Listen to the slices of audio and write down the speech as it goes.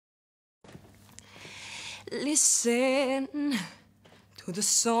Listen to the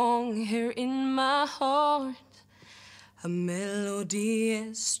song here in my heart. A melody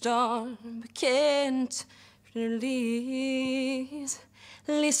is storm but can't release.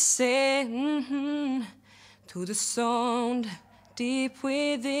 Listen to the sound deep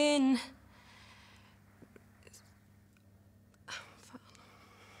within.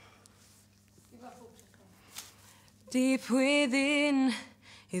 Deep within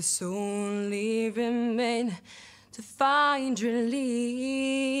is only remain to find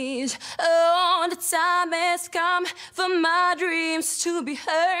release. Oh, the time has come for my dreams to be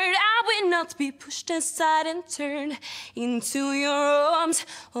heard. I will not be pushed aside and turned into your arms,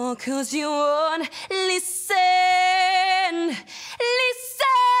 all 'cause you won't listen.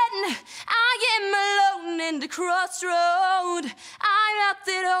 Listen, I am alone in the crossroad. I'm not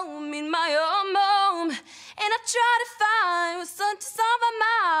at home in my own home, and I try to find what's on my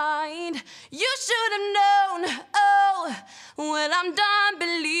mind. You should have known, oh, when I'm done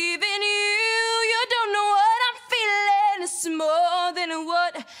believing you. You don't know what I'm feeling, it's more than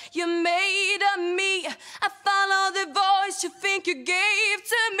what you made of me. I follow the voice you think you gave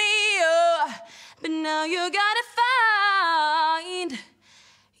to me, oh, but now you gotta find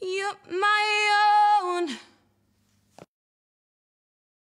your